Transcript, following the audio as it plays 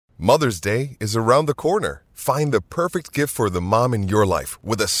Mother's Day is around the corner. Find the perfect gift for the mom in your life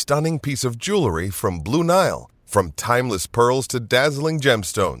with a stunning piece of jewelry from Blue Nile. From timeless pearls to dazzling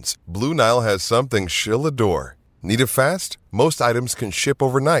gemstones, Blue Nile has something she'll adore. Need it fast? Most items can ship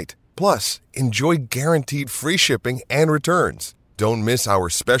overnight. Plus, enjoy guaranteed free shipping and returns. Don't miss our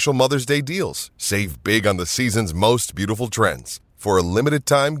special Mother's Day deals. Save big on the season's most beautiful trends. For a limited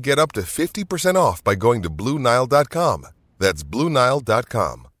time, get up to 50% off by going to BlueNile.com. That's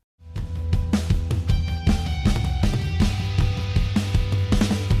BlueNile.com.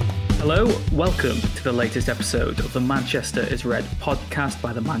 Hello, welcome to the latest episode of the Manchester is Red podcast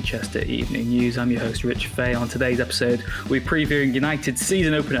by the Manchester Evening News. I'm your host, Rich Fay. On today's episode, we're previewing United's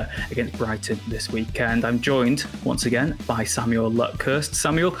season opener against Brighton this weekend. I'm joined once again by Samuel Luckhurst.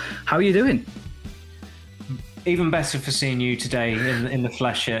 Samuel, how are you doing? Even better for seeing you today in the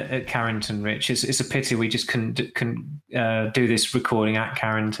flesh at Carrington, Rich. It's a pity we just couldn't do this recording at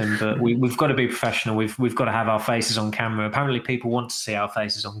Carrington, but we've got to be professional. We've got to have our faces on camera. Apparently, people want to see our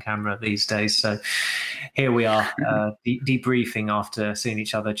faces on camera these days. So here we are, debriefing after seeing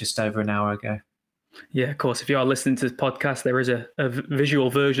each other just over an hour ago. Yeah, of course. If you are listening to this podcast, there is a visual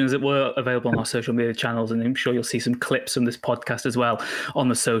version, as it were, available on our social media channels, and I'm sure you'll see some clips from this podcast as well on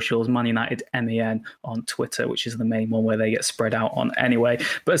the socials. Man United MEN on Twitter, which is the main one where they get spread out on anyway.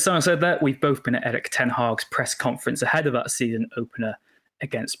 But as someone said that, we've both been at Erik ten Hag's press conference ahead of that season opener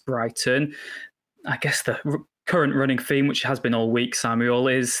against Brighton. I guess the current running theme, which has been all week, Samuel,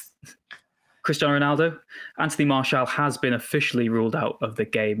 is Cristiano Ronaldo. Anthony Martial has been officially ruled out of the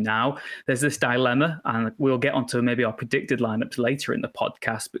game now. There's this dilemma, and we'll get onto maybe our predicted lineups later in the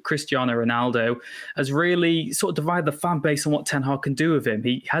podcast, but Cristiano Ronaldo has really sort of divided the fan base on what Ten Hag can do with him.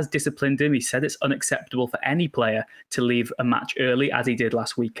 He has disciplined him. He said it's unacceptable for any player to leave a match early, as he did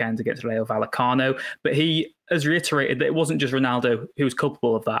last weekend against Rayo Vallecano, but he has reiterated that it wasn't just Ronaldo who was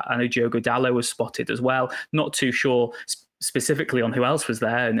culpable of that. I know Diogo Dalot was spotted as well. Not too sure specifically on who else was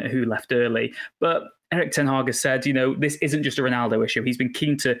there and who left early. But Erik ten Hag has said, this isn't just a Ronaldo issue. He's been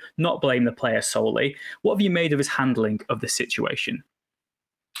keen to not blame the player solely. What have you made of his handling of the situation?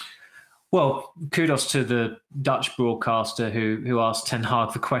 Well, kudos to the Dutch broadcaster who asked Ten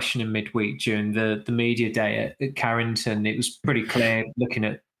Hag the question in midweek during the media day at Carrington. It was pretty clear, looking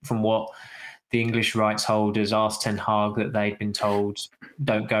at from what the English rights holders asked Ten Hag, that they'd been told,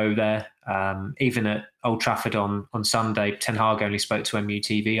 don't go there. Even at Old Trafford on Sunday, Ten Hag only spoke to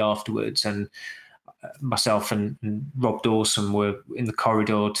MUTV afterwards, and myself and Rob Dawson were in the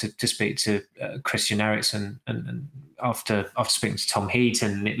corridor to speak to Christian Eriksen, and after speaking to Tom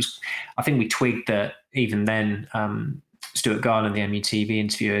Heaton, I think we twigged that even then Stuart Garland, the MUTV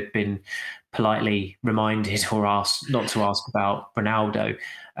interviewer, had been politely reminded or asked not to ask about Ronaldo.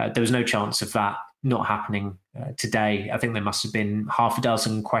 There was no chance of that not happening today. I think there must have been half a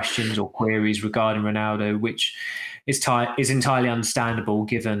dozen questions or queries regarding Ronaldo, which is entirely understandable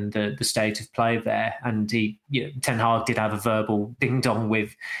given the state of play there. And Ten Hag did have a verbal ding-dong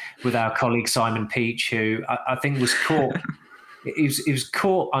with our colleague Simon Peach, who I think was caught. He was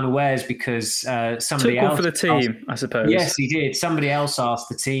caught unawares because somebody else for the team, I suppose. Yes, he did. Somebody else asked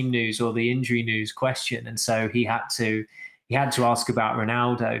the team news or the injury news question, and so he had to ask about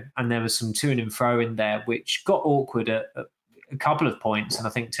Ronaldo. And there was some to and fro in there, which got awkward at a couple of points. And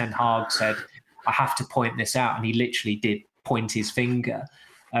I think Ten Hag said, "I have to point this out," and he literally did point his finger,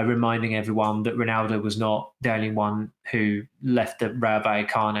 reminding everyone that Ronaldo was not the only one who left the Rayo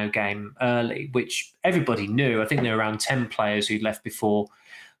Vallecano game early, which everybody knew. I think there were around 10 players who left before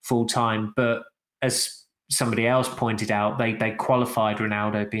full time. But as somebody else pointed out, they qualified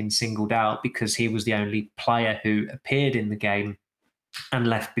Ronaldo being singled out because he was the only player who appeared in the game and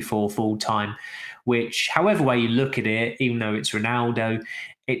left before full time, which, however way you look at it, even though it's Ronaldo,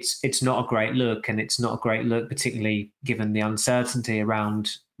 it's not a great look, and it's not a great look, particularly given the uncertainty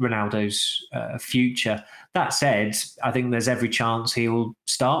around Ronaldo's future. That said, I think there's every chance he'll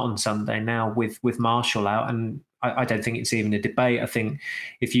start on Sunday now with Martial out, and I don't think it's even a debate. I think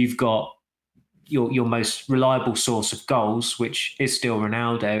if you've got your most reliable source of goals, which is still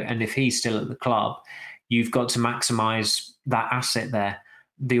Ronaldo, and if he's still at the club, you've got to maximise that asset there.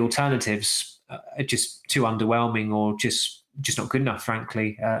 The alternatives are just too underwhelming, or just not good enough,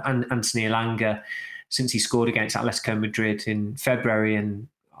 frankly. And Anthony Elanga, since he scored against Atletico Madrid in February, and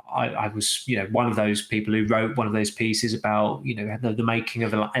I was, one of those people who wrote one of those pieces about, the making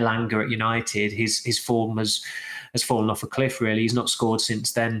of Elanga at United. His form has fallen off a cliff, really. He's not scored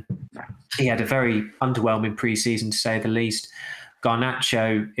since then. He had a very underwhelming pre-season, to say the least.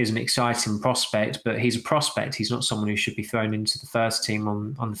 Garnacho is an exciting prospect, but he's a prospect. He's not someone who should be thrown into the first team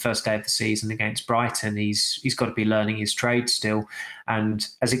on the first day of the season against Brighton. He's got to be learning his trade still. And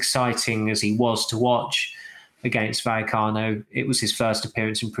as exciting as he was to watch against Vallecano, it was his first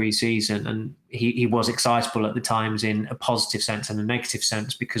appearance in pre-season, and he was excitable at the times in a positive sense and a negative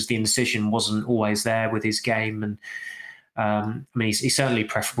sense, because the indecision wasn't always there with his game. And he's certainly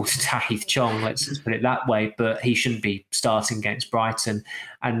preferable to Tahith Chong, let's put it that way, but he shouldn't be starting against Brighton.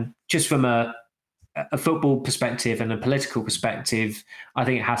 And just from a football perspective and a political perspective, I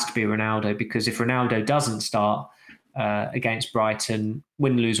think it has to be Ronaldo, because if Ronaldo doesn't start against Brighton,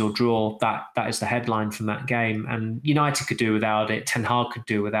 win, lose or draw, that is the headline from that game. And United could do without it, Ten Hag could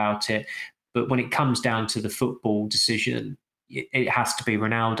do without it, but when it comes down to the football decision, it has to be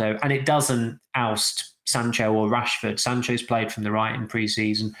Ronaldo. And it doesn't oust Sancho or Rashford. Sancho's played from the right in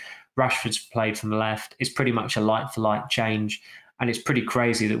pre-season, Rashford's played from the left. It's pretty much a like-for-like change, and it's pretty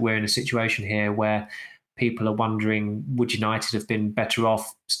crazy that we're in a situation here where people are wondering, would United have been better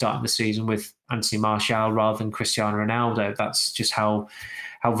off starting the season with Anthony Martial rather than Cristiano Ronaldo? That's just how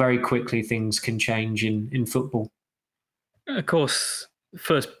very quickly things can change in football. Of course,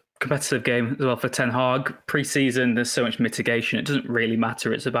 first competitive game as well for Ten Hag. Pre-season, there's so much mitigation. It doesn't really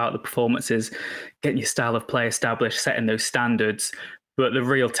matter. It's about the performances, getting your style of play established, setting those standards. But the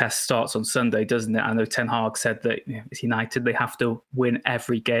real test starts on Sunday, doesn't it? I know Ten Hag said that it's United, they have to win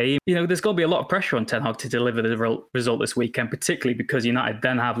every game. There's going to be a lot of pressure on Ten Hag to deliver the result this weekend, particularly because United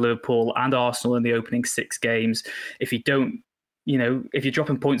then have Liverpool and Arsenal in the opening 6 games. If you don't, if you're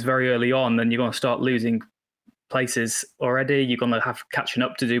dropping points very early on, then you're going to start losing places already. You're going to have catching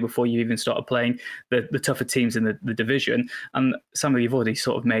up to do before you even start playing the tougher teams in the division. And some of you've already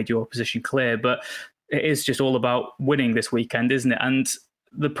sort of made your position clear, but it is just all about winning this weekend, isn't it? And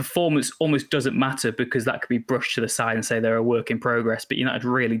the performance almost doesn't matter, because that could be brushed to the side and say they're a work in progress. But United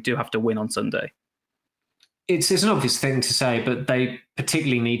really do have to win on Sunday. It's an obvious thing to say, but they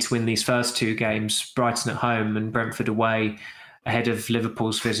particularly need to win these first 2 games, Brighton at home and Brentford away, ahead of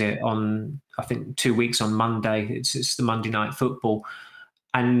Liverpool's visit on, I think, 2 weeks on Monday. It's the Monday Night Football.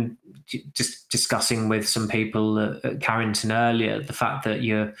 And just discussing with some people at Carrington earlier, the fact that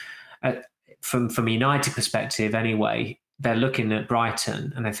you're, from a United perspective anyway, they're looking at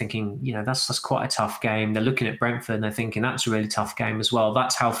Brighton and they're thinking, that's quite a tough game. They're looking at Brentford and they're thinking that's a really tough game as well.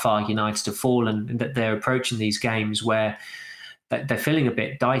 That's how far United have fallen, and that they're approaching these games where they're feeling a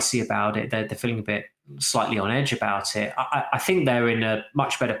bit dicey about it. They're feeling a bit slightly on edge about it. I think they're in a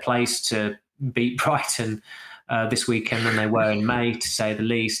much better place to beat Brighton this weekend than they were in May, to say the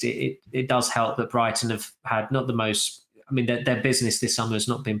least. It does help that Brighton have had not the most, their business this summer has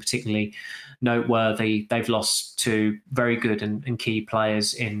not been particularly noteworthy. They've lost 2 very good and key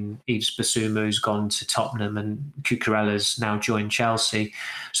players in Yves Bissouma, who's gone to Tottenham, and Cucurella's now joined Chelsea.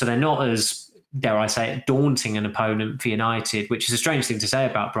 So they're not as, dare I say it, daunting an opponent for United, which is a strange thing to say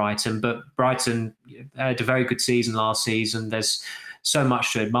about Brighton. But Brighton had a very good season last season. There's so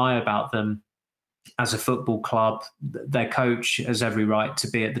much to admire about them as a football club. Their coach has every right to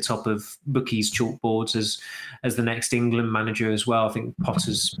be at the top of bookies' chalkboards as the next England manager as well. I think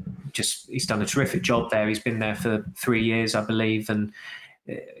Potter's he's done a terrific job there. He's been there for 3 years, I believe, and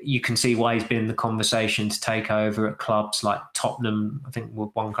you can see why he's been in the conversation to take over at clubs like Tottenham. I think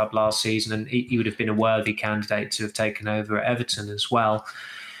with one club last season, and he would have been a worthy candidate to have taken over at Everton as well.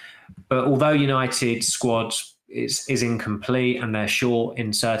 But although United's squad is incomplete and they're short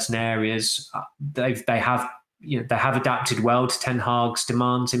in certain areas, they have adapted well to Ten Hag's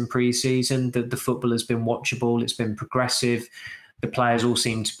demands in pre-season. The football has been watchable, it's been progressive. The players all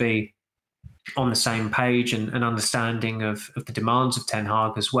seem to be on the same page and understanding of the demands of Ten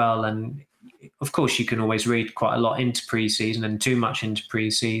Hag as well. And of course, you can always read quite a lot into pre-season and too much into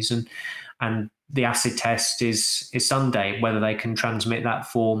pre-season. And the acid test is Sunday, whether they can transmit that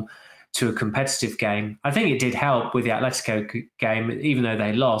form to a competitive game. I think it did help with the Atletico game, even though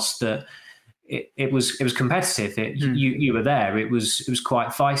they lost, that it was competitive. You were there. It was quite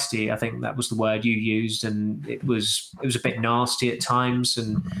feisty. I think that was the word you used, and it was a bit nasty at times,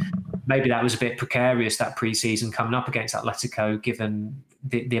 and maybe that was a bit precarious, that pre-season coming up against Atletico, given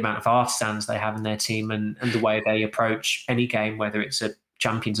the amount of artisans they have in their team and the way they approach any game, whether it's a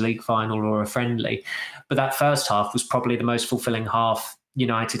Champions League final or a friendly. But that first half was probably the most fulfilling half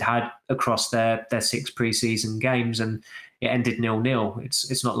United had across their 6 pre-season games, and it ended 0-0.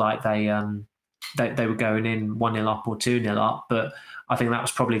 It's not like they were going in 1-0 up or 2-0 up, but I think that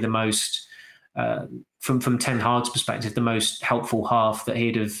was probably the most, from Ten Hag's perspective, the most helpful half that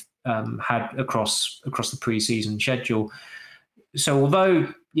he'd have had across the pre-season schedule. So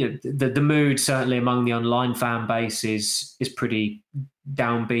although the mood certainly among the online fan base is pretty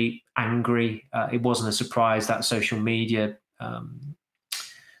downbeat, angry. It wasn't a surprise that social media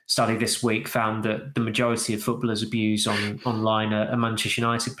study this week found that the majority of footballers abused online are Manchester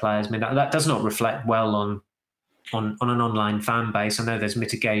United players. I mean, that does not reflect well on an online fan base. I know there's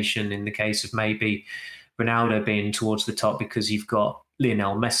mitigation in the case of maybe Ronaldo being towards the top because you've got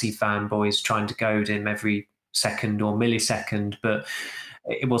Lionel Messi fanboys trying to goad him every second or millisecond, but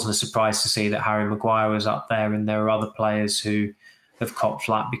it wasn't a surprise to see that Harry Maguire was up there, and there are other players who have copped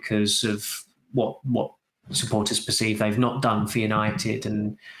flat because of what supporters perceive they've not done for United.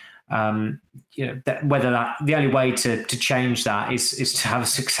 And the only way to change that is to have a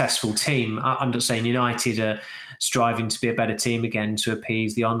successful team. I'm not saying United are striving to be a better team again to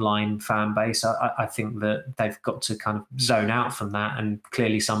appease the online fan base. I think that they've got to kind of zone out from that, and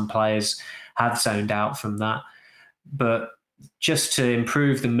clearly some players have zoned out from that. But just to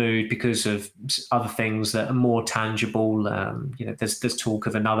improve the mood because of other things that are more tangible, there's talk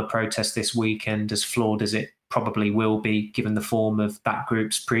of another protest this weekend, as flawed as it probably will be given the form of that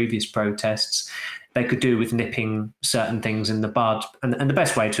group's previous protests. They could do with nipping certain things in the bud. And the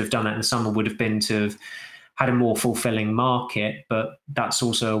best way to have done it in the summer would have been to have had a more fulfilling market, but that's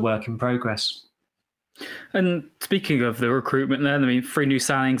also a work in progress. And speaking of the recruitment then, I mean, 3 new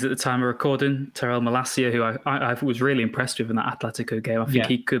signings at the time of recording. Terrell Malacia, who I was really impressed with in that Atletico game. I think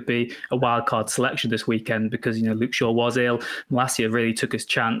he could be a wildcard selection this weekend because, Luke Shaw was ill. Malacia really took his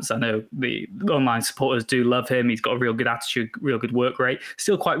chance. I know the online supporters do love him. He's got a real good attitude, real good work rate.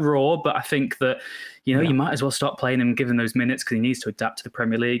 Still quite raw, but I think that, you might as well start playing him, given those minutes, because he needs to adapt to the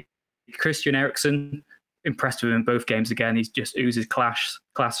Premier League. Christian Eriksen, impressed with him in both games again. He's just oozes class.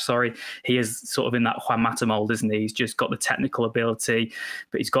 He is sort of in that Juan Mata mold, isn't he? He's just got the technical ability,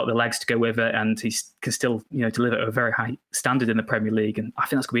 but he's got the legs to go with it, and he can still, deliver at a very high standard in the Premier League. And I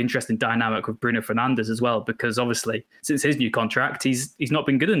think that's going to be an interesting dynamic with Bruno Fernandes as well, because obviously since his new contract, he's not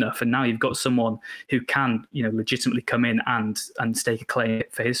been good enough, and now you've got someone who can, legitimately come in and stake a claim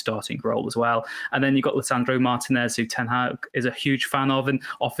for his starting role as well. And then you've got Lisandro Martinez, who Ten Hag is a huge fan of and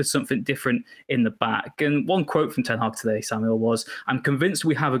offers something different in the back. And one quote from Ten Hag today, Samuel, was, "I'm convinced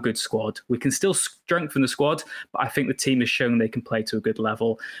we have a good squad. We can still strengthen the squad, but I think the team has shown they can play to a good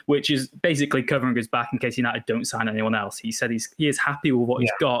level," which is basically covering his back in case United don't sign anyone else. He said he is happy with what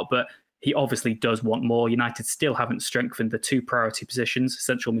he's got, but he obviously does want more. United still haven't strengthened the 2 priority positions,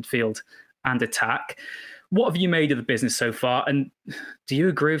 central midfield and attack. What have you made of the business so far? And do you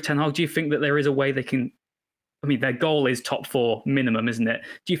agree with Ten Hag? Do you think that there is a way they can... I mean, their goal is top 4 minimum, isn't it?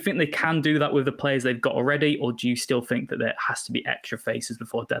 Do you think they can do that with the players they've got already, or do you still think that there has to be extra faces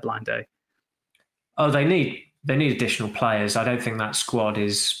before deadline day? Oh, they need additional players. I don't think that squad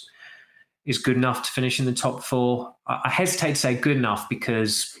is good enough to finish in the top 4. I hesitate to say good enough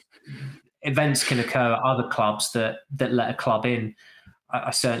because events can occur at other clubs that let a club in.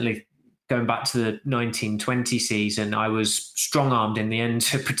 I certainly, going back to the 1920 season, I was strong-armed in the end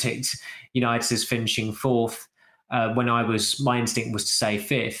to predict United as finishing 4th. When my instinct was to say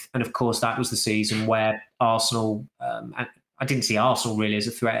 5th. And of course, that was the season where Arsenal, I didn't see Arsenal really as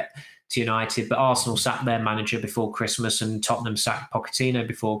a threat to United, but Arsenal sacked their manager before Christmas and Tottenham sacked Pochettino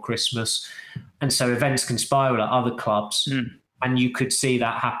before Christmas. And so events can spiral at other clubs. And you could see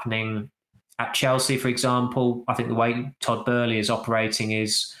that happening at Chelsea, for example. I think the way Todd Boehly is operating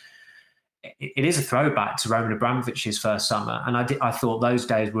is a throwback to Roman Abramovich's first summer. And I thought those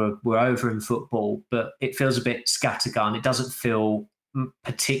days were over in football, but it feels a bit scattergun. It doesn't feel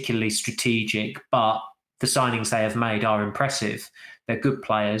particularly strategic, but the signings they have made are impressive. They're good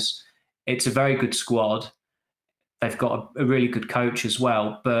players. It's a very good squad. They've got a really good coach as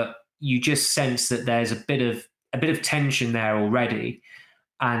well, but you just sense that there's a bit of tension there already.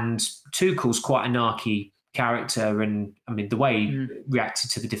 And Tuchel's quite a narky character, and I mean the way he reacted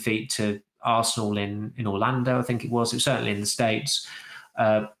to the defeat to Arsenal in Orlando, I think it was certainly in the States.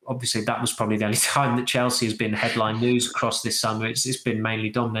 Obviously, that was probably the only time that Chelsea has been headline news across this summer. It's been mainly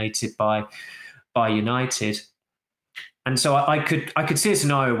dominated by United, and so I could see a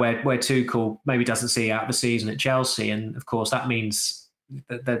scenario where Tuchel maybe doesn't see out the season at Chelsea, and of course that means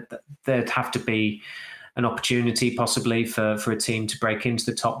that there'd have to be an opportunity possibly for a team to break into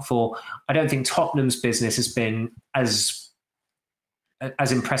the top 4. I don't think Tottenham's business has been as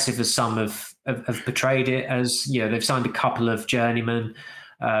impressive as some have portrayed it as. They've signed a couple of journeymen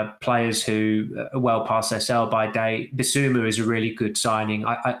players who are well past their sell-by date. Bissouma is a really good signing.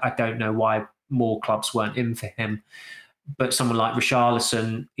 I don't know why more clubs weren't in for him. But someone like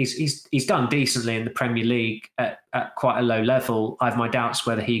Richarlison, he's done decently in the Premier League at quite a low level. I have my doubts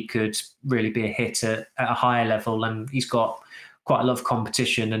whether he could really be a hit at a higher level. And he's got quite a lot of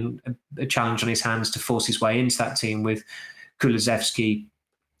competition and a challenge on his hands to force his way into that team with Kulusevski,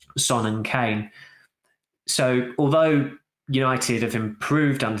 Son and Kane. So although United have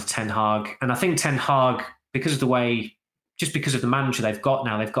improved under Ten Hag, and I think Ten Hag, because of the manager they've got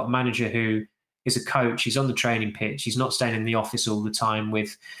now, they've got a manager who is a coach, he's on the training pitch, he's not staying in the office all the time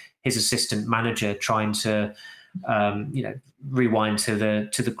with his assistant manager trying to rewind to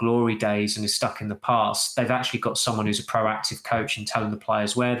the glory days and is stuck in the past. They've actually got someone who's a proactive coach and telling the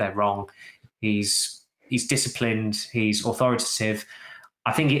players where they're wrong. He's disciplined, he's authoritative.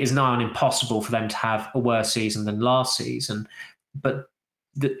 I think it is nigh on impossible for them to have a worse season than last season. But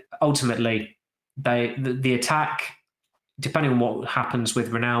ultimately, the attack, depending on what happens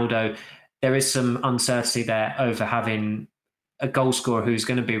with Ronaldo, there is some uncertainty there over having a goal scorer who's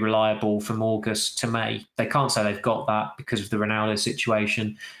going to be reliable from August to May. They can't say they've got that because of the Ronaldo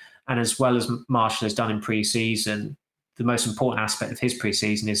situation. And as well as Martial has done in pre-season, the most important aspect of his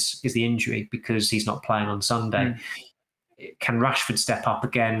pre-season is the injury, because he's not playing on Sunday. Can Rashford step up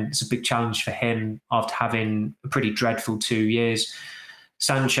again? It's a big challenge for him after having a pretty dreadful 2 years.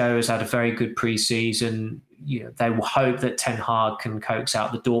 Sancho has had a very good pre-season. They will hope that Ten Hag can coax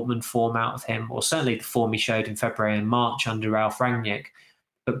out the Dortmund form out of him, or certainly the form he showed in February and March under Ralf Rangnick.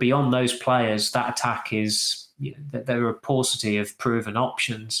 But beyond those players, that attack is, there are a paucity of proven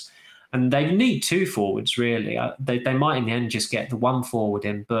options. And they need two forwards, really. They might in the end just get the one forward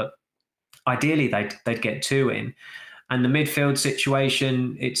in, but ideally they'd get two in. And the midfield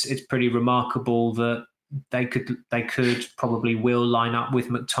situation, it's pretty remarkable that they could probably will line up with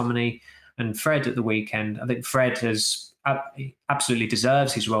McTominay and Fred at the weekend. I think Fred absolutely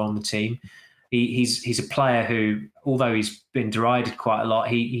deserves his role on the team. He's a player who, although he's been derided quite a lot,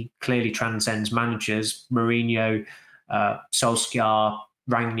 he clearly transcends managers. Mourinho, Solskjaer,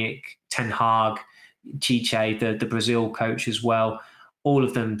 Rangnick, Ten Hag, Chiche, the Brazil coach as well. All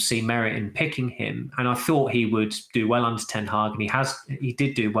of them see merit in picking him, and I thought he would do well under Ten Hag, and he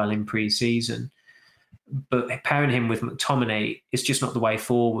did do well in pre-season. But pairing him with McTominay is just not the way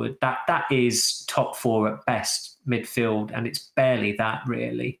forward. That is top four at best midfield, and it's barely that,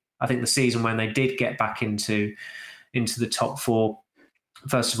 really. I think the season when they did get back into the top four,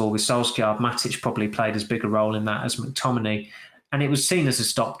 first of all with Solskjaer, Matic probably played as big a role in that as McTominay. And it was seen as a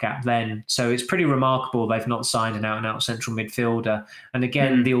stopgap then. So it's pretty remarkable they've not signed an out-and-out central midfielder. And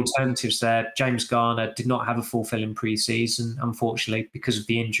again, the alternatives there, James Garner did not have a fulfilling pre-season, unfortunately, because of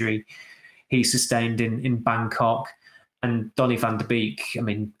the injury he sustained in Bangkok. And Donny van de Beek, I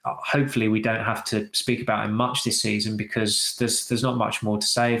mean, hopefully we don't have to speak about him much this season, because there's not much more to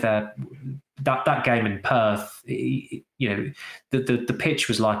say there. That game in Perth, the pitch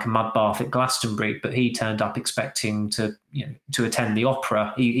was like a mud bath at Glastonbury, but he turned up expecting to attend the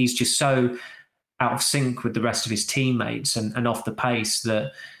opera. He's just so out of sync with the rest of his teammates and off the pace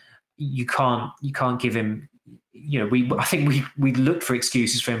that you can't give him. I think we looked for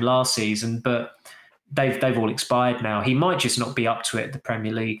excuses for him last season, but they've all expired now. He might just not be up to it at the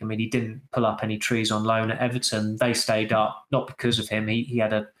Premier League. I mean, he didn't pull up any trees on loan at Everton. They stayed up, not because of him. He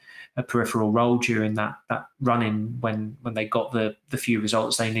had a peripheral role during that run-in when they got the few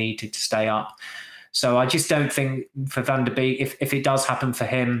results they needed to stay up. So I just don't think for Van der Beek, if it does happen for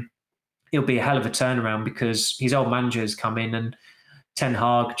him, it'll be a hell of a turnaround, because his old manager has come in, and Ten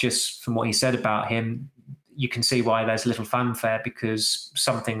Hag, just from what he said about him, you can see why there's little fanfare, because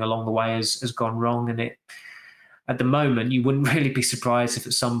something along the way has gone wrong. And at the moment, you wouldn't really be surprised if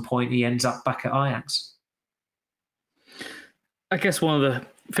at some point he ends up back at Ajax. I guess one of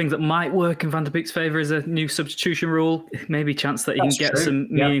the things that might work in Van der Beek's favour is a new substitution rule. Maybe a chance that he can get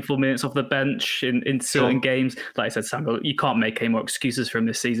some meaningful minutes off the bench in certain games. Like I said, Samuel, you can't make any more excuses for him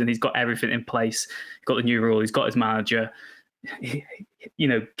this season. He's got everything in place. He's got the new rule. He's got his manager. Key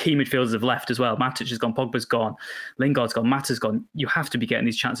midfielders have left as well. Matic has gone, Pogba's gone, Lingard's gone, Mata's gone. You have to be getting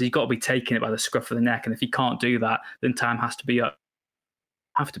these chances. You've got to be taking it by the scruff of the neck. And if you can't do that, then time has to be up.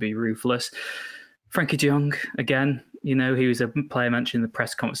 Have to be ruthless. Frankie de Jong, again, he was a player mentioned in the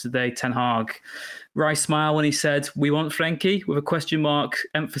press conference today. Ten Hag, wry smile when he said, "We want Frankie," with a question mark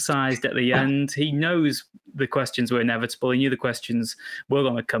emphasised at the end. He knows the questions were inevitable. He knew the questions were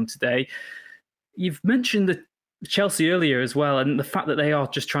going to come today. You've mentioned the Chelsea earlier as well, and the fact that they are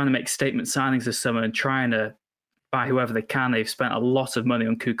just trying to make statement signings this summer and trying to buy whoever they can. They've spent a lot of money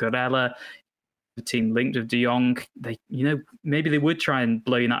on Cucurella, the team linked with De Jong. Maybe they would try and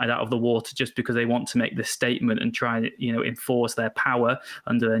blow United out of the water just because they want to make this statement and try and enforce their power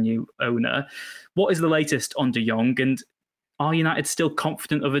under their new owner. What is the latest on De Jong, and are United still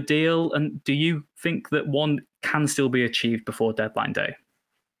confident of a deal? And do you think that one can still be achieved before deadline day?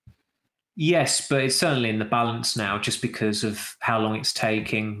 Yes, but it's certainly in the balance now, just because of how long it's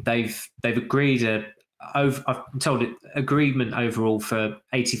taking. They've agreed I'm told agreement overall for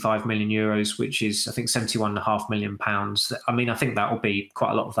 85 million euros, which is I think 71.5 million pounds. I mean, I think that will be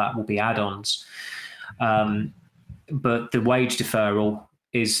quite a lot of that will be add-ons, but the wage deferral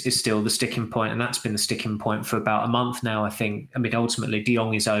is still the sticking point, and that's been the sticking point for about a month now. I think. I mean, ultimately, De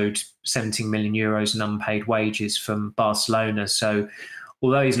Jong is owed 17 million euros in unpaid wages from Barcelona, so.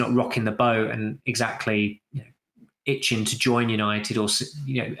 Although he's not rocking the boat and exactly itching to join United, or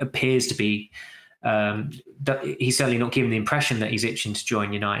appears to be, he's certainly not giving the impression that he's itching to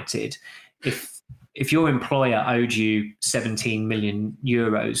join United. If your employer owed you 17 million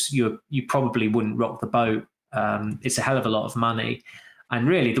euros, you probably wouldn't rock the boat. It's a hell of a lot of money, and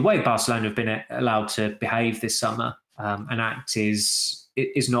really the way Barcelona have been allowed to behave this summer and act is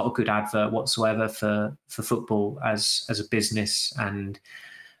not a good advert whatsoever for football as a business, and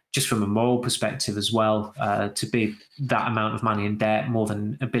just from a moral perspective as well, to be that amount of money in debt, more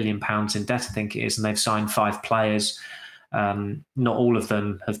than £1 billion in debt, I think it is, and they've signed 5 players. Not all of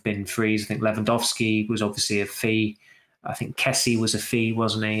them have been frees. I think Lewandowski was obviously a fee. I think Kessie was a fee,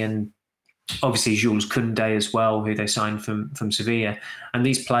 wasn't he? And obviously Jules Koundé as well, who they signed from Sevilla. And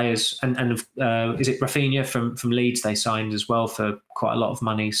these players, and is it Rafinha from Leeds they signed as well for quite a lot of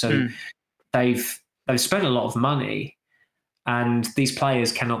money. So they've spent a lot of money, and these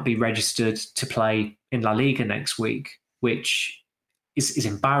players cannot be registered to play in La Liga next week, which is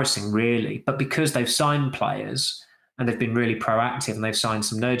embarrassing, really. But because they've signed players and they've been really proactive and they've signed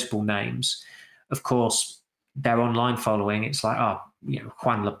some notable names, of course, their online following, it's like,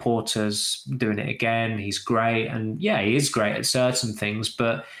 Juan Laporta's doing it again. He's great. And yeah, he is great at certain things,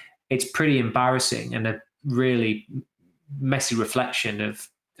 but it's pretty embarrassing and a really messy reflection of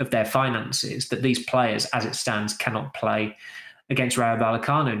their finances that these players, as it stands, cannot play against Rayo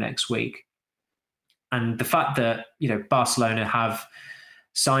Vallecano next week. And the fact that, Barcelona have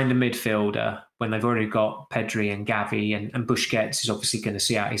signed a midfielder when they've already got Pedri and Gavi, and Busquets is obviously going to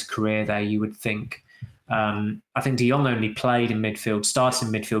see out his career there, you would think. I think De Jong only played in midfield, started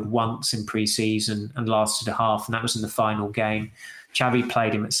in midfield once in pre-season and lasted a half, and that was in the final game. Xavi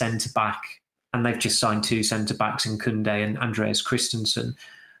played him at centre-back, and they've just signed 2 centre-backs in Koundé and Andreas Christensen.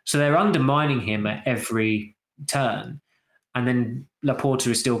 So they're undermining him at every turn. And then Laporta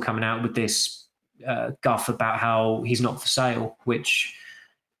is still coming out with this guff about how he's not for sale, which,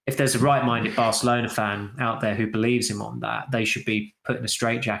 if there's a right-minded Barcelona fan out there who believes him on that, they should be put in a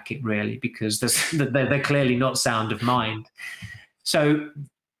straitjacket, really, because they're clearly not sound of mind. So,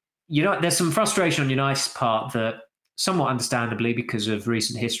 there's some frustration on United's part that, somewhat understandably, because of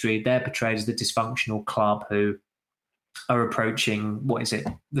recent history, they're portrayed as the dysfunctional club who are approaching,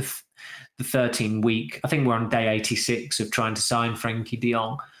 the 13-week, I think we're on day 86 of trying to sign Frenkie de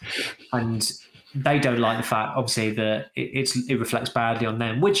Jong. And they don't like the fact, obviously, that it reflects badly on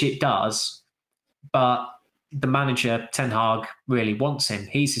them, which it does. But the manager, Ten Hag, really wants him.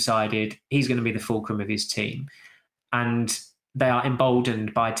 He's decided he's going to be the fulcrum of his team. And they are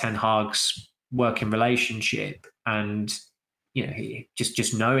emboldened by Ten Hag's working relationship and,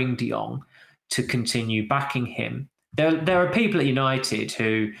 just knowing De Jong to continue backing him. There are people at United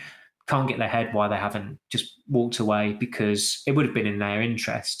who can't get their head why they haven't just walked away, because it would have been in their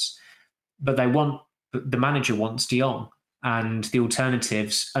interests. But the manager wants De Jong, and the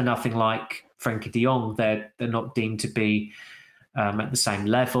alternatives are nothing like Frenkie de Jong. They're not deemed to be at the same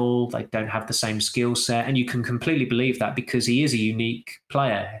level. They don't have the same skill set, and you can completely believe that because he is a unique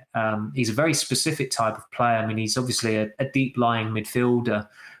player. He's a very specific type of player. I mean, he's obviously a deep-lying midfielder,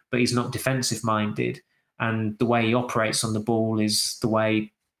 but he's not defensive-minded, and the way he operates on the ball is the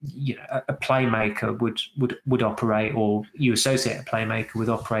way a playmaker would operate, or you associate a playmaker with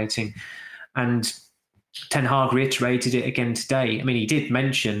operating. And Ten Hag reiterated it again today. I mean, he did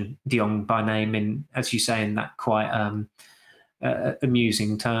mention De Jong by name in, as you say, in that quite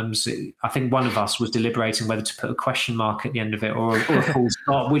amusing terms. I think one of us was deliberating whether to put a question mark at the end of it or a full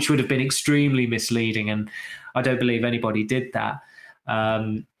stop, which would have been extremely misleading. And I don't believe anybody did that.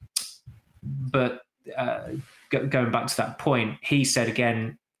 But going back to that point, he said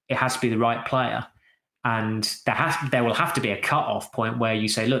again, it has to be the right player. And there will have to be a cut-off point where you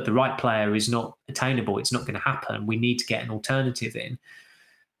say, look, the right player is not attainable. It's not going to happen. We need to get an alternative in.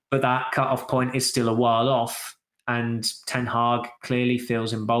 But that cut-off point is still a while off. And Ten Hag clearly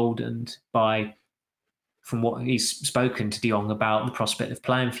feels emboldened from what he's spoken to De Jong about the prospect of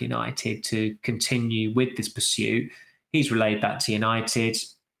playing for United, to continue with this pursuit. He's relayed that to United,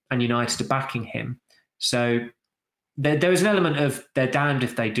 and United are backing him. So there is an element of they're damned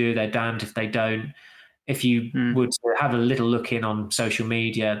if they do, they're damned if they don't. if you would have a little look in on social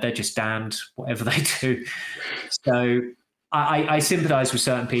media, they're just damned, whatever they do. So I sympathise with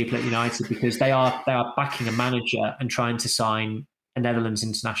certain people at United because they are backing a manager and trying to sign a Netherlands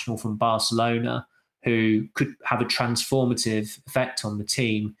international from Barcelona who could have a transformative effect on the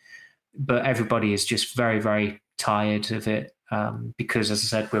team. But everybody is just very, very tired of it because, as I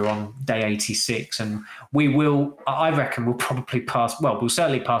said, we're on day 86 and I reckon we'll probably we'll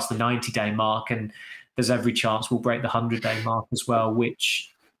certainly pass the 90-day mark, and there's every chance we'll break the 100-day mark as well, which,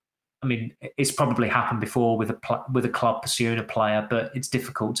 I mean, it's probably happened before with a club pursuing a player, but it's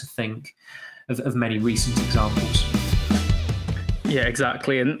difficult to think of many recent examples. Yeah,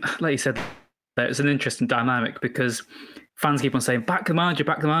 exactly. And like you said, it's an interesting dynamic because fans keep on saying, back the manager,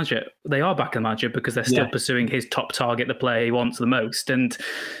 back the manager. They are back the manager because they're still pursuing his top target, the player he wants the most. And,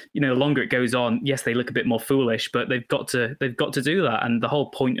 the longer it goes on, yes, they look a bit more foolish, but they've got to do that. And the whole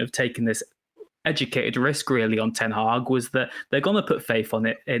point of taking this educated risk really on Ten Hag was that they're going to put faith on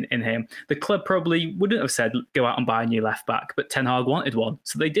it in him. The club probably wouldn't have said go out and buy a new left back, but Ten Hag wanted one,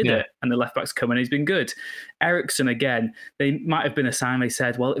 so they did it, and the left back's come and he's been good. Eriksen, again, they might have been a sign. They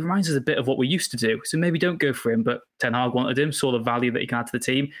said, well, it reminds us a bit of what we used to do, so maybe don't go for him. But Ten Hag wanted him, saw the value that he can add to the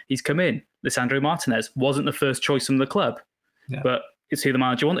team. He's come in. Lisandro Martinez wasn't the first choice from the club, but it's who the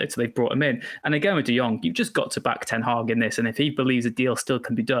manager wanted, so they've brought him in. And again with De Jong, you've just got to back Ten Hag in this. And if he believes a deal still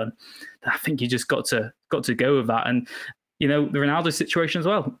can be done, I think you just got to go with that. And the Ronaldo situation as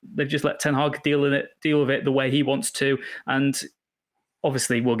well. They've just let Ten Hag deal with it the way he wants to. And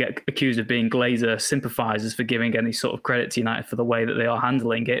obviously, we'll get accused of being Glazer sympathisers for giving any sort of credit to United for the way that they are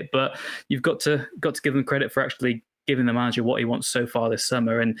handling it. But you've got to give them credit for actually giving the manager what he wants so far this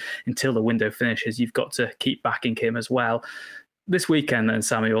summer. And until the window finishes, you've got to keep backing him as well. This weekend then,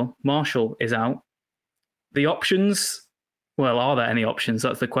 Samuel, Martial is out. The options, well, are there any options?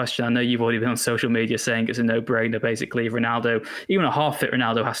 That's the question. I know you've already been on social media saying it's a no-brainer, basically. Ronaldo, even a half-fit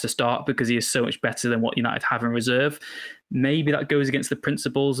Ronaldo has to start because he is so much better than what United have in reserve. Maybe that goes against the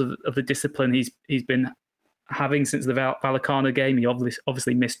principles of the discipline he's been having since the Vallecano game. He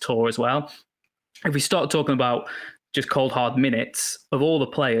obviously missed Tor as well. If we start talking about just cold hard minutes, of all the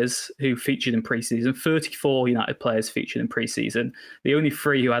players who featured in pre-season, 34 United players featured in pre-season. The only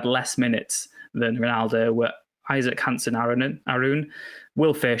 3 who had less minutes than Ronaldo were Isaac Hansen Arun,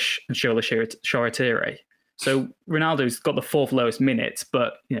 Will Fish and Shola Shoretire. So Ronaldo's got the 4th lowest minutes,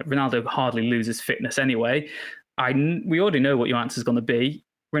 but Ronaldo hardly loses fitness anyway. We already know what your answer is going to be.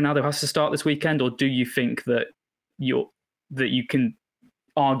 Ronaldo has to start this weekend, or do you think that you can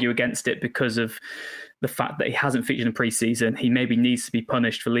argue against it because of the fact that he hasn't featured in pre-season? He maybe needs to be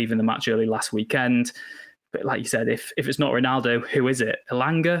punished for leaving the match early last weekend. But like you said, if it's not Ronaldo, who is it?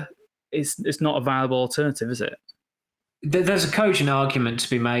 Elanga? It's not a viable alternative, is it? There's a coaching argument to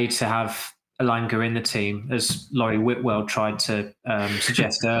be made to have Elanga in the team, as Laurie Whitwell tried to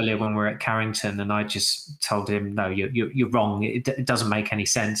suggest earlier when we were at Carrington, and I just told him, no, you're wrong. It doesn't make any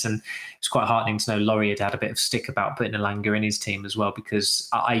sense. And it's quite heartening to know Laurie had a bit of stick about putting Elanga in his team as well, because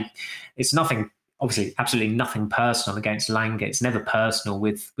it's nothing, obviously, absolutely nothing personal against Elanga. It's never personal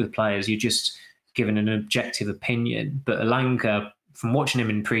with players. You're just given an objective opinion. But Elanga, from watching him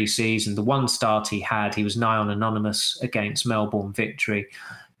in pre-season, the one start he had, he was nigh on anonymous against Melbourne Victory.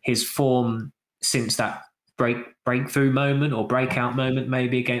 His form since that breakthrough moment or breakout moment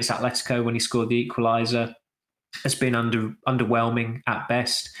maybe against Atletico when he scored the equaliser has been underwhelming at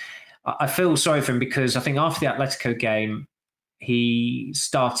best. I feel sorry for him because I think after the Atletico game, he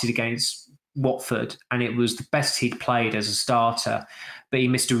started against Watford and it was the best he'd played as a starter, but he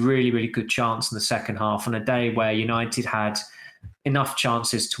missed a really, really good chance in the second half on a day where United had enough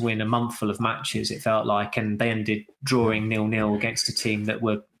chances to win a month full of matches, it felt like, and they ended drawing 0-0 against a team that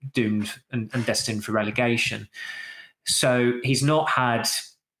were doomed and destined for relegation. So he's not had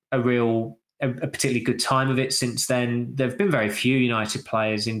a particularly good time of it since then. There have been very few United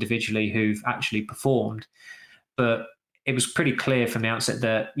players individually who've actually performed, but it was pretty clear from the outset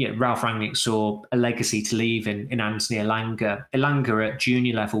that Ralf Rangnick saw a legacy to leave in Anthony Elanga. Elanga at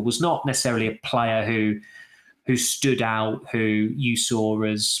junior level was not necessarily a player who stood out, who you saw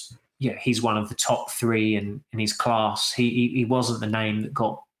as he's one of the top 3 in his class. He wasn't the name that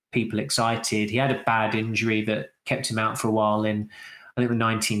got people excited. He had a bad injury that kept him out for a while in, I think, the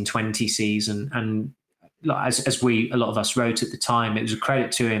 1920 season. And as a lot of us wrote at the time, it was a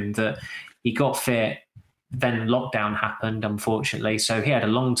credit to him that he got fit. Then lockdown happened, unfortunately. So he had a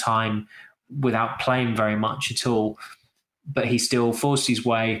long time without playing very much at all. But he still forced his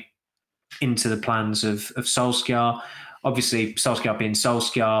way into the plans of Solskjaer. Obviously, Solskjaer being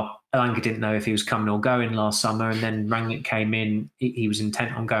Solskjaer, Elanga didn't know if he was coming or going last summer. And then Rangnick came in. He was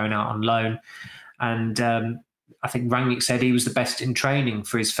intent on going out on loan. And I think Rangnick said he was the best in training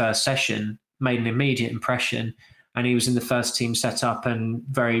for his first session, made an immediate impression, and he was in the first team setup and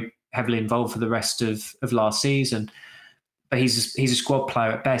very heavily involved for the rest of last season. But he's a squad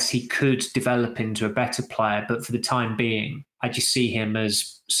player at best. He could develop into a better player, but for the time being, I just see him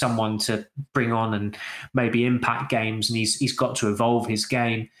as someone to bring on and maybe impact games, and he's got to evolve his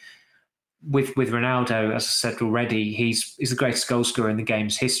game. With Ronaldo, as I said already, he's the greatest goal scorer in the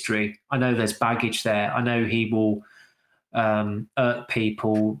game's history. I know there's baggage there. I know he will irk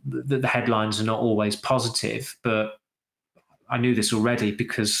people. The headlines are not always positive, but I knew this already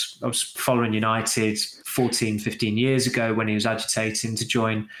because I was following United 14, 15 years ago when he was agitating to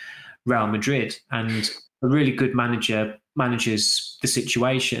join Real Madrid. And a really good manager manages the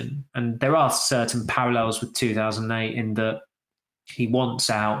situation. And there are certain parallels with 2008 in that he wants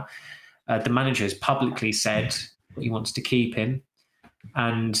out. The manager has publicly said he wants to keep him.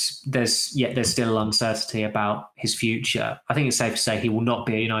 And there's still uncertainty about his future. I think it's safe to say he will not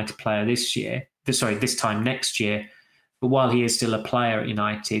be a United player this time next year. But while he is still a player at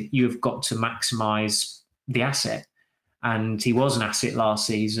United, you've got to maximise the asset. And he was an asset last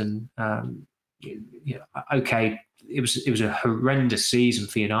season. Okay, it was a horrendous season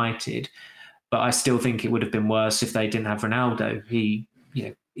for United, but I still think it would have been worse if they didn't have Ronaldo. He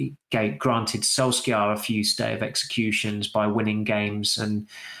granted Solskjaer a few stay of executions by winning games, and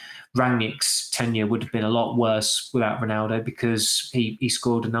Rangnick's tenure would have been a lot worse without Ronaldo because he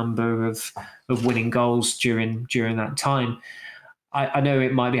scored a number of winning goals during that time. I know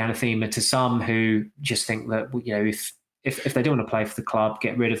it might be anathema to some who just think that if they don't want to play for the club,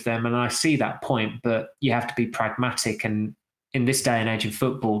 get rid of them. And I see that point, but you have to be pragmatic. And in this day and age of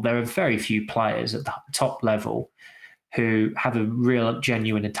football, there are very few players at the top level who have a real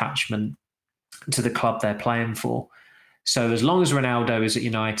genuine attachment to the club they're playing for. So as long as Ronaldo is at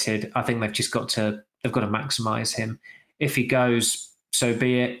United, I think they've got to maximise him. If he goes, so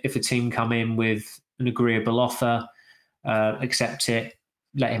be it. If a team come in with an agreeable offer, accept it,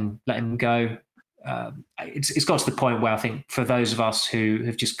 let him go. It's got to the point where I think for those of us who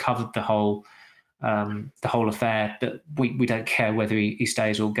have just covered the whole affair, that we don't care whether he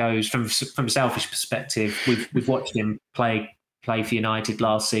stays or goes. From a selfish perspective, we've watched him play for United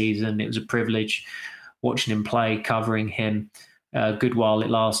last season. It was a privilege watching him play, covering him a good while it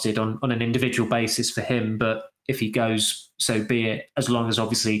lasted on an individual basis for him. But if he goes, so be it, as long as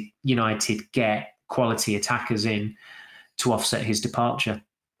obviously United get quality attackers in to offset his departure.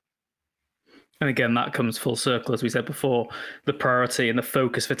 And again, that comes full circle, as we said before. The priority and the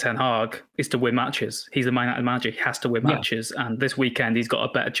focus for Ten Hag is to win matches. He's a Man United manager. He has to win matches. And this weekend, he's got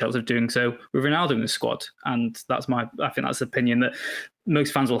a better chance of doing so with Ronaldo in the squad. And I think that's the opinion that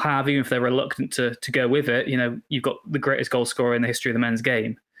most fans will have, even if they're reluctant to go with it. You've got the greatest goal scorer in the history of the men's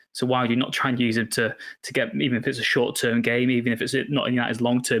game. So why would you not try and use him to get, even if it's a short-term game, even if it's not in United's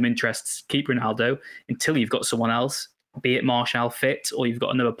long-term interests, keep Ronaldo until you've got someone else, be it Martial fit or you've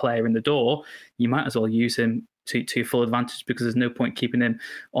got another player in the door. You might as well use him to your full advantage because there's no point keeping him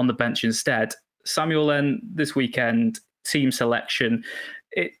on the bench instead. Samuel, then this weekend, team selection.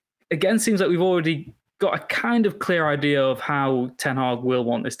 It again seems like we've already got a kind of clear idea of how Ten Hag will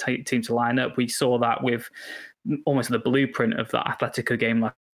want this team to line up. We saw that with almost the blueprint of that Atletico game.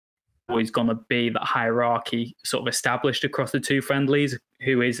 Like, always going to be that hierarchy sort of established across the two friendlies,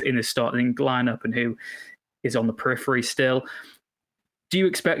 who is in the starting lineup and who is on the periphery still. Do you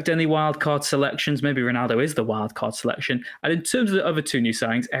expect any wildcard selections? Maybe Ronaldo is the wildcard selection. And in terms of the other two new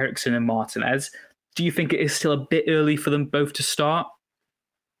signings, Eriksen and Martinez, do you think it is still a bit early for them both to start?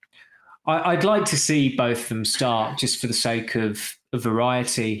 I'd like to see both of them start just for the sake of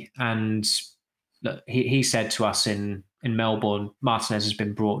variety. And look, he said to us in Melbourne, Martinez has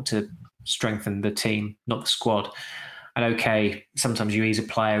been brought to strengthen the team, not the squad. And okay, sometimes you ease a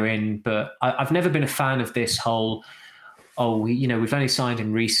player in, but I've never been a fan of this whole, we've only signed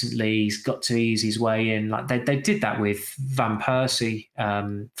him recently, he's got to ease his way in. Like they did that with Van Persie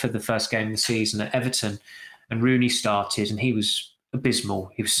for the first game of the season at Everton, and Rooney started and he was abysmal.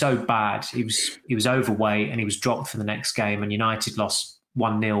 He was so bad. He was overweight and he was dropped for the next game, and United lost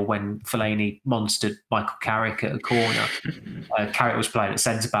 1-0 when Fellaini monstered Michael Carrick at a corner. Carrick was playing at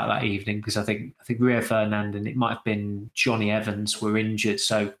centre-back that evening because I think Rio Ferdinand and it might have been Johnny Evans were injured,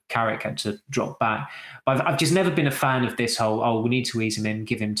 so Carrick had to drop back. But I've just never been a fan of this whole, we need to ease him in,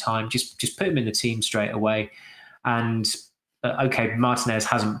 give him time, just put him in the team straight away. And okay, Martinez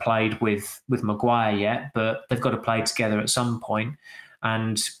hasn't played with Maguire yet, but they've got to play together at some point.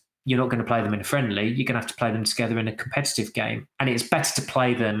 And you're not going to play them in a friendly. You're going to have to play them together in a competitive game. And it's better to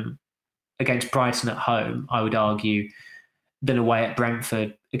play them against Brighton at home, I would argue, than away at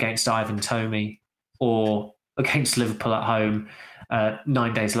Brentford against Ivan Toney. or against Liverpool at home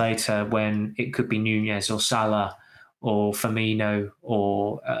 9 days later when it could be Nunez or Salah or Firmino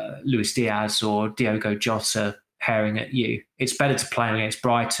or Luis Diaz or Diogo Jota herring at you. It's better to play against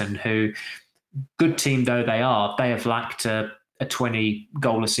Brighton, who, good team though they are, they have lacked a 20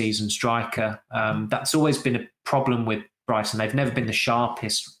 goal a season striker. That's always been a problem with Brighton. They've never been the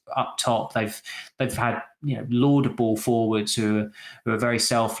sharpest up top. They've had laudable forwards who are very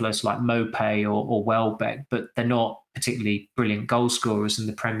selfless, like Mopé or Welbeck, but they're not particularly brilliant goal scorers in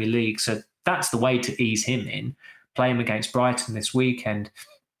the Premier League. So that's the way to ease him in. Play him against Brighton this weekend.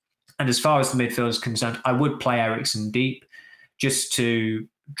 And as far as the midfield is concerned, I would play Eriksen deep just to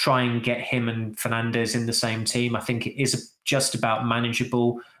try and get him and Fernandes in the same team. I think it is just about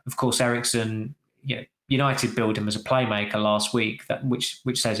manageable. Of course, Eriksen, United billed him as a playmaker last week, which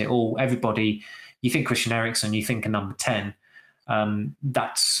says it all. Everybody, you think Christian Eriksen, you think a number 10.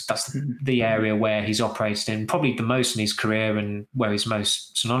 That's the area where he's operated in probably the most in his career and where he's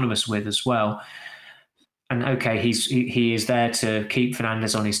most synonymous with as well. And okay, he is there to keep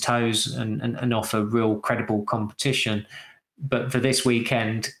Fernandes on his toes and offer real credible competition. But for this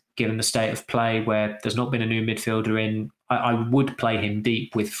weekend, given the state of play where there's not been a new midfielder in, I would play him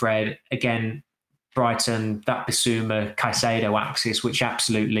deep with Fred. Again, Brighton, that Bissouma Caicedo axis, which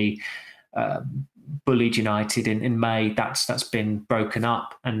absolutely bullied United in May, that's been broken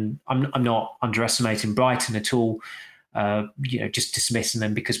up. And I'm not underestimating Brighton at all. Just dismissing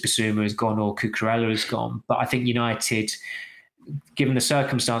them because Bissouma is gone or Cucurella is gone. But I think United, given the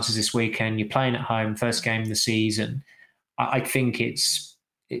circumstances this weekend, you're playing at home, first game of the season, I think it's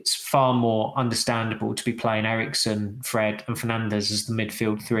far more understandable to be playing Eriksen, Fred and Fernandes as the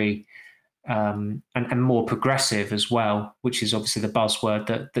midfield three, and more progressive as well, which is obviously the buzzword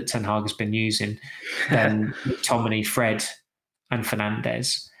that Ten Hag has been using, than McTominay, Fred and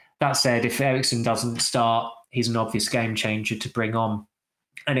Fernandes. That said, if Eriksen doesn't start, he's an obvious game changer to bring on.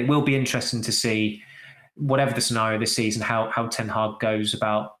 And it will be interesting to see, whatever the scenario this season, how Ten Hag goes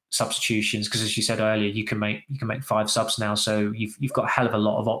about substitutions. Because as you said earlier, you can make 5 subs now, so you've got a hell of a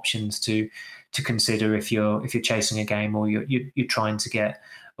lot of options to consider if you're chasing a game or you're trying to get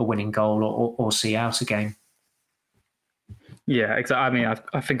a winning goal or see out a game. Yeah, exactly. I mean,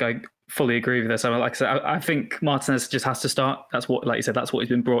 I think I fully agree with this. I mean, like I said, I think Martinez just has to start. That's what, like you said, that's what he's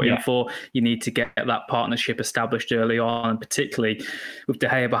been brought in for. You need to get that partnership established early on, and particularly with De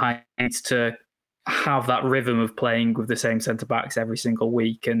Gea behind, needs to have that rhythm of playing with the same centre backs every single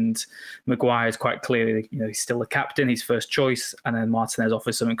week. And Maguire is quite clearly, he's still the captain, his first choice, and then Martinez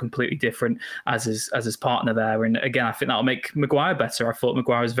offers something completely different as his partner there. And again, I think that'll make Maguire better. I thought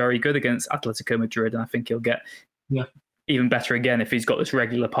Maguire was very good against Atletico Madrid, and I think he'll get even better again if he's got this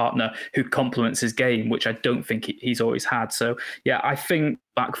regular partner who complements his game, which I don't think he's always had. So yeah, I think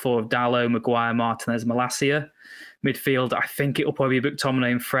back four of Dalot, Maguire, Martinez, Malacia. Midfield, I think it'll probably be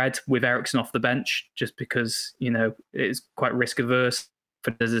McTominay and Fred with Eriksen off the bench, just because, it's quite risk averse.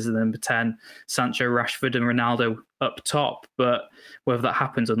 Fernandes is the number 10, Sancho, Rashford and Ronaldo up top. But whether that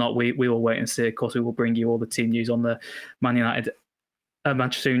happens or not, we will wait and see. Of course, we will bring you all the team news on the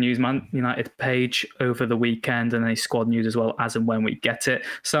Manchester News Man United page over the weekend, and any squad news as well as and when we get it.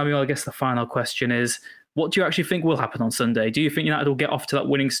 Samuel, I guess the final question is, what do you actually think will happen on Sunday? Do you think United will get off to that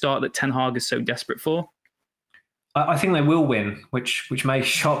winning start that Ten Hag is so desperate for? I think they will win, which may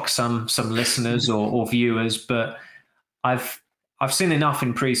shock some listeners or viewers, but I've seen enough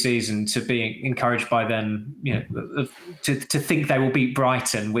in pre-season to be encouraged by them, to think they will beat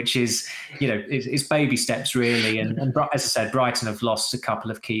Brighton, which is, it's baby steps really. And as I said, Brighton have lost a couple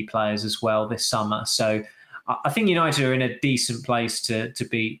of key players as well this summer. So I think United are in a decent place to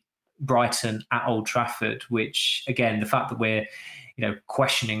beat Brighton at Old Trafford, which again, the fact that we're,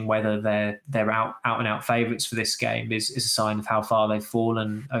 questioning whether they're out and out favourites for this game is a sign of how far they've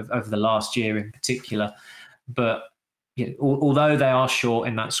fallen over the last year in particular. But although they are short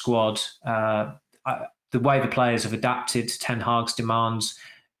in that squad, the way the players have adapted to Ten Hag's demands,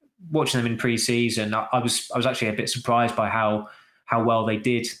 watching them in pre-season, I was actually a bit surprised by how well they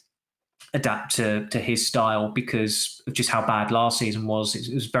did adapt to his style, because of just how bad last season was.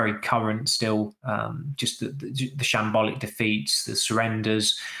 It was very current still, just the shambolic defeats, the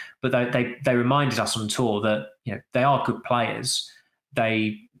surrenders. But they reminded us on tour that they are good players.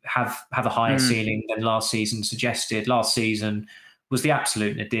 They have a higher ceiling than last season suggested. Last season was the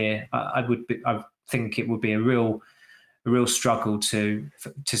absolute nadir. I think it would be a real struggle to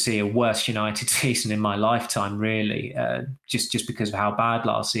see a worse United season in my lifetime, really, just because of how bad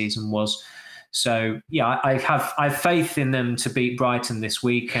last season was. So yeah, I have faith in them to beat Brighton this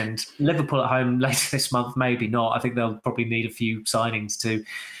week, and Liverpool at home later this month, maybe not. I think they'll probably need a few signings to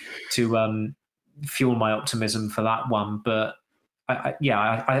fuel my optimism for that one. But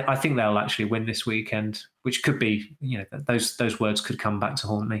I think they'll actually win this weekend, which could be, those words could come back to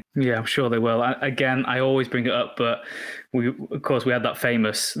haunt me. Yeah, I'm sure they will. Again, I always bring it up, but we had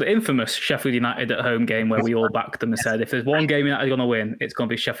the infamous Sheffield United at home game where we all backed them and said, if there's one game United are going to win, it's going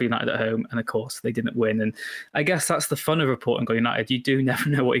to be Sheffield United at home. And of course, they didn't win. And I guess that's the fun of reporting on United. You do never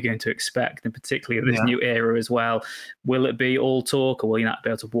know what you're going to expect, and particularly in this new era as well. Will it be all talk, or will United be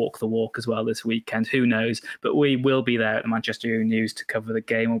able to walk the walk as well this weekend? Who knows? But we will be there at the Manchester United News to cover the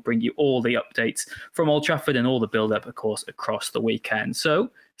game. We'll bring you all the updates from Old Trafford and all the build-up, of course, across the weekend. So,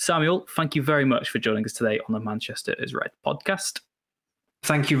 Samuel, thank you very much for joining us today on the Manchester is Red podcast.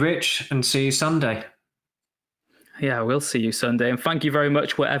 Thank you, Rich, and see you Sunday. Yeah, we'll see you Sunday. And thank you very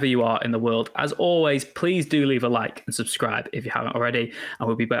much wherever you are in the world. As always, please do leave a like and subscribe if you haven't already. And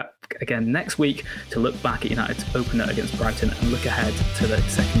we'll be back again next week to look back at United's opener against Brighton and look ahead to the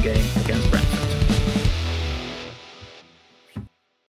second game against Brentford.